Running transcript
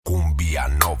Cumbia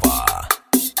Nova.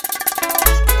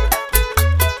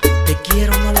 Te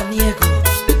quiero, no lo niego.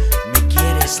 Me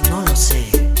quieres, no lo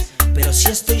sé. Pero sí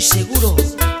estoy seguro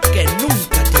que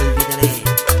nunca te olvidaré.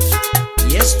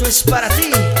 Y esto es para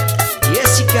ti,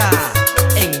 Jessica,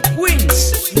 en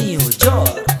Queens, New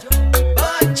York.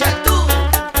 Vaya tú.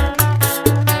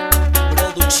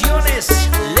 Producciones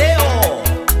Leo,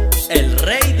 el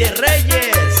rey de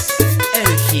reyes,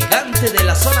 el gigante de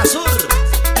la zona sur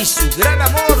y su gran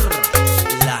amor,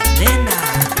 la nena.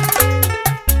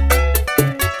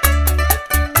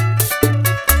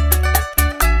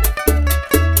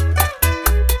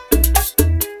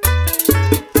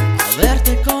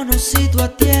 Haberte conocido a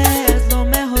ti es lo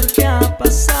mejor que ha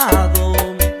pasado.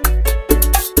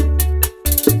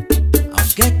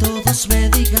 Aunque todos me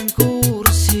digan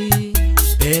cursi,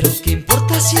 pero qué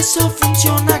importa si eso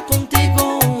funciona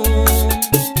contigo.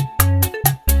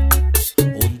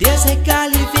 Un 10 de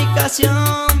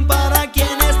calificación para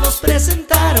quienes nos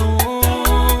presentaron.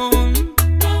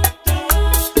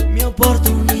 Mi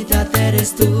oportunidad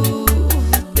eres tú.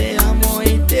 Te amo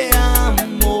y te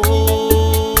amo.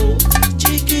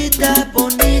 Chiquita,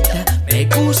 bonita, me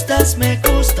gustas, me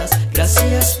gustas.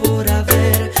 Gracias por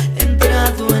haber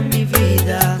entrado en mi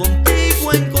vida.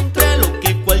 Contigo encontré lo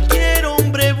que cualquier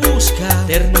hombre busca: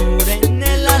 ternura en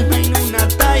el alma y una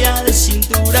talla de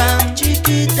cintura.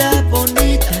 Chiquita,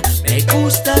 bonita, me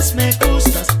gustas, me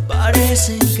gustas.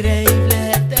 Parece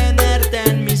increíble tenerte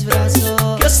en mis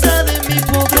brazos. Que hasta de mi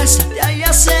pobreza te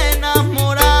hayas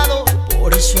enamorado.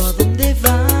 Por eso a donde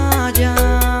vayas,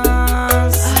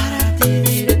 para ti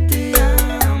diré te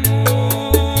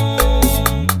amo.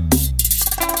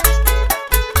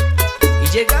 Y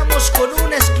llegamos con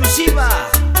una exclusiva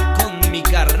con mi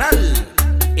carnal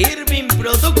Irvin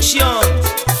Productions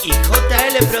y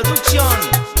JL Production,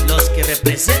 los que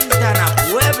representan a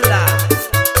Puebla.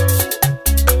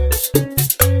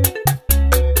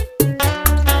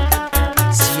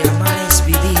 Si amar es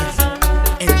vivir,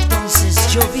 entonces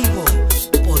yo vivo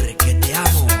porque te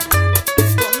amo.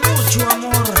 Con mucho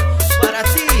amor para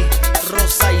ti,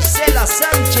 Rosa Isela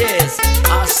Sánchez,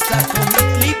 hasta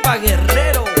Comitlipa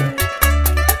Guerrero.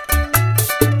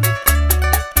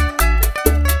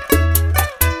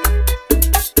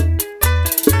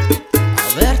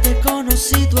 Haberte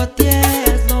conocido a ti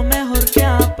es lo mejor que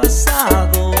ha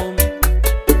pasado.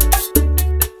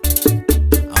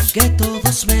 Aunque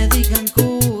todos me digan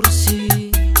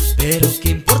cursi, pero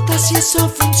qué importa si eso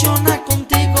funciona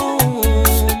contigo.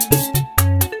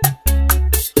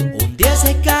 Un 10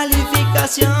 de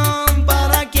calificación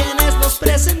para quienes nos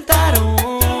presentaron.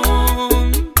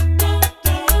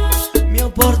 Mi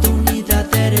oportunidad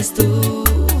eres tú.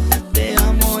 Te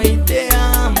amo y te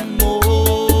amo.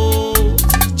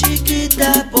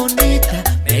 Chiquita, bonita,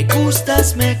 me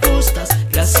gustas, me gustas.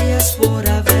 Gracias por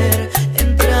haber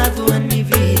entrado en mi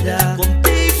vida.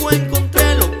 Contigo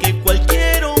encontré lo que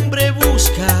cualquier hombre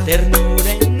busca: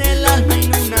 ternura en el alma y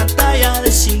una talla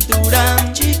de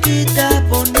cintura. Chiquita,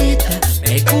 bonita,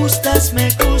 me gustas,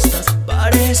 me gustas.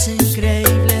 Parece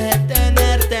increíble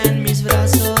tenerte en mis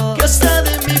brazos. Que hasta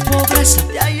de mi pobreza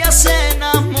te hayas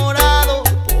enamorado.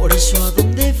 Por eso a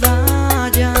donde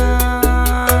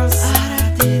vayas,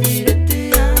 para ti diré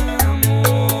te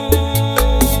amo.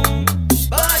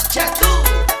 Vaya tú.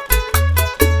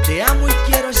 Te amo y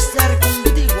quiero estar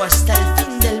contigo hasta el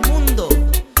fin del mundo.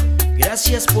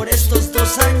 Gracias por estos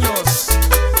 2 años,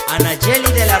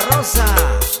 Anayeli de la Rosa.